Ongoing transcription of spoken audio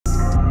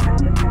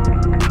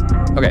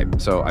Okay,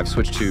 so I've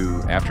switched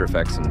to After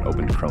Effects and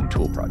opened Chrome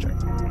Tool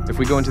Project. If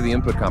we go into the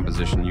input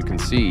composition, you can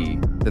see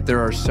that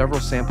there are several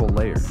sample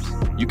layers.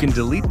 You can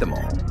delete them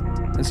all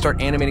and start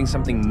animating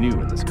something new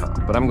in this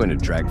comp, but I'm going to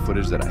drag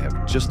footage that I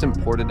have just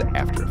imported to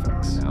After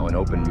Effects. Now and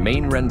open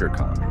Main Render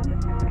Comp.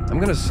 I'm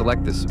going to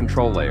select this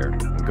control layer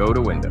and go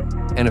to Window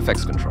and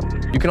Effects Control.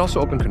 You can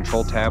also open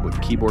Control Tab with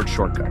keyboard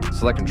shortcut.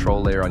 Select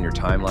Control Layer on your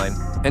timeline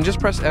and just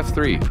press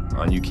F3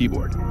 on your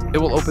keyboard. It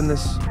will open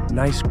this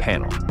nice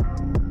panel.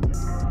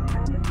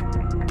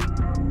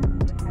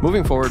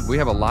 Moving forward, we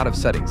have a lot of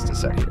settings to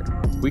set here.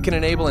 We can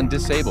enable and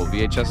disable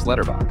VHS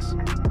letterbox,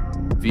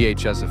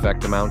 VHS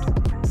effect amount,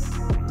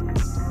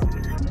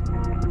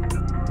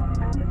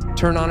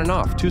 turn on and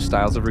off 2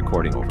 styles of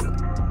recording overlay.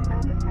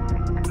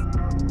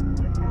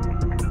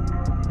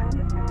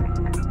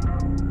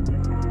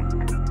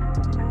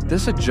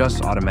 This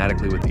adjusts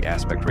automatically with the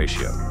aspect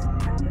ratio.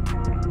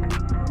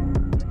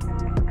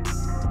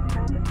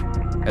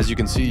 As you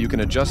can see, you can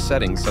adjust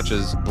settings such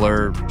as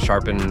blur,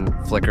 sharpen,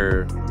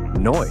 flicker,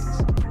 noise,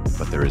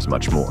 but there is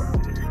much more.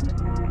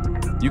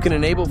 You can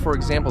enable, for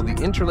example, the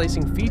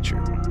interlacing feature,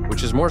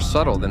 which is more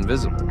subtle than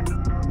visible.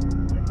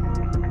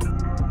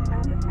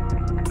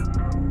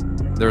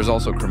 There is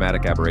also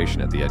chromatic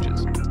aberration at the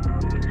edges.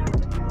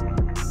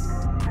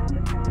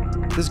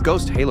 This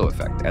ghost halo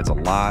effect adds a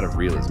lot of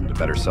realism to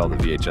better sell the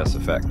VHS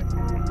effect.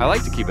 I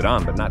like to keep it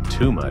on, but not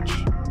too much.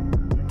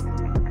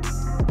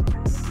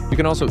 You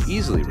can also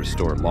easily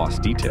restore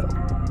lost detail.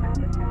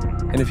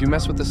 And if you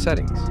mess with the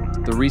settings,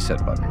 the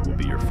reset button will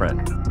be your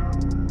friend.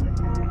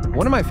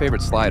 One of my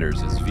favorite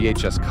sliders is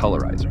VHS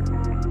Colorizer.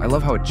 I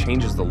love how it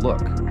changes the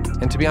look.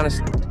 And to be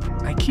honest,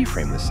 I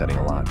keyframe this setting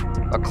a lot.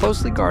 A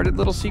closely guarded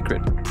little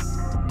secret.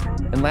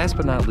 And last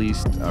but not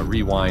least,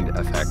 Rewind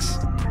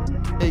FX.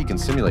 Yeah, you can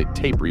simulate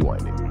tape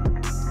rewinding.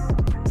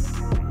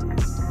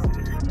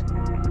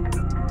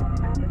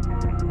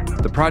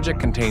 The project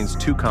contains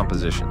 2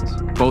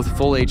 compositions, both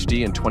full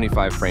HD and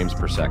 25 frames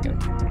per second,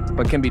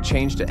 but can be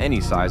changed to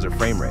any size or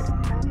frame rate.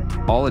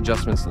 All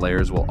adjustments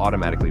layers will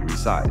automatically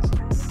resize.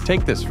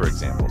 Take this, for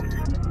example.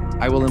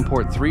 I will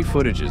import 3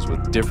 footages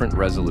with different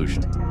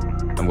resolution.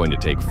 I'm going to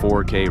take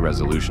 4K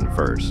resolution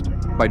first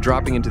by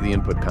dropping into the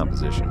input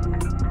composition.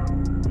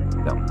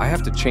 Now, I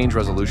have to change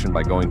resolution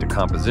by going to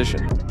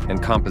Composition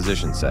and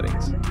Composition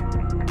Settings.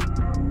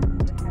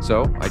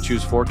 So, I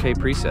choose 4K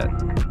preset.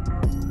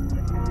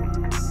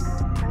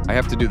 I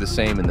have to do the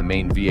same in the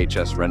main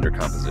VHS render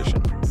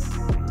composition.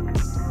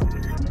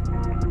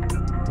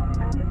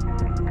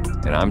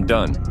 And I'm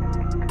done.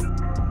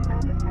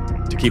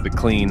 To keep it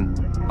clean,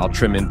 I'll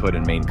trim input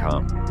in main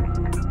comp.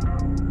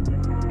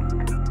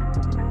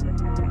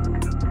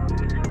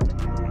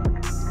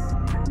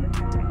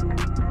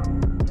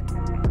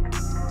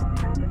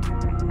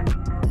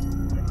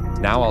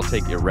 Now I'll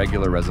take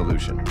irregular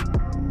resolution.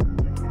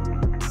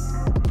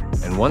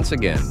 And once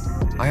again,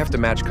 I have to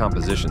match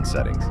composition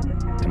settings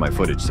to my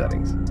footage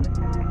settings.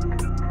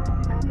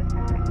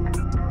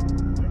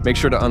 Make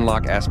sure to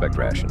unlock aspect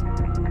ration.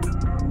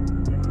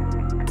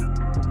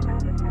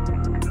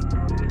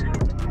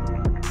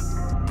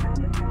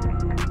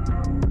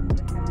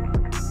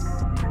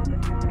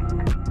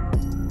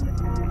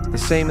 The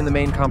same in the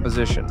main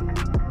composition.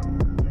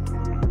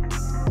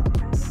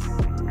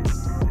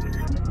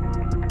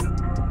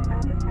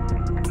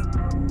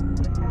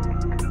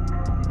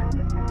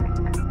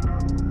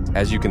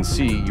 As you can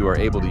see, you are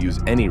able to use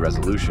any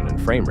resolution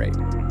and frame rate.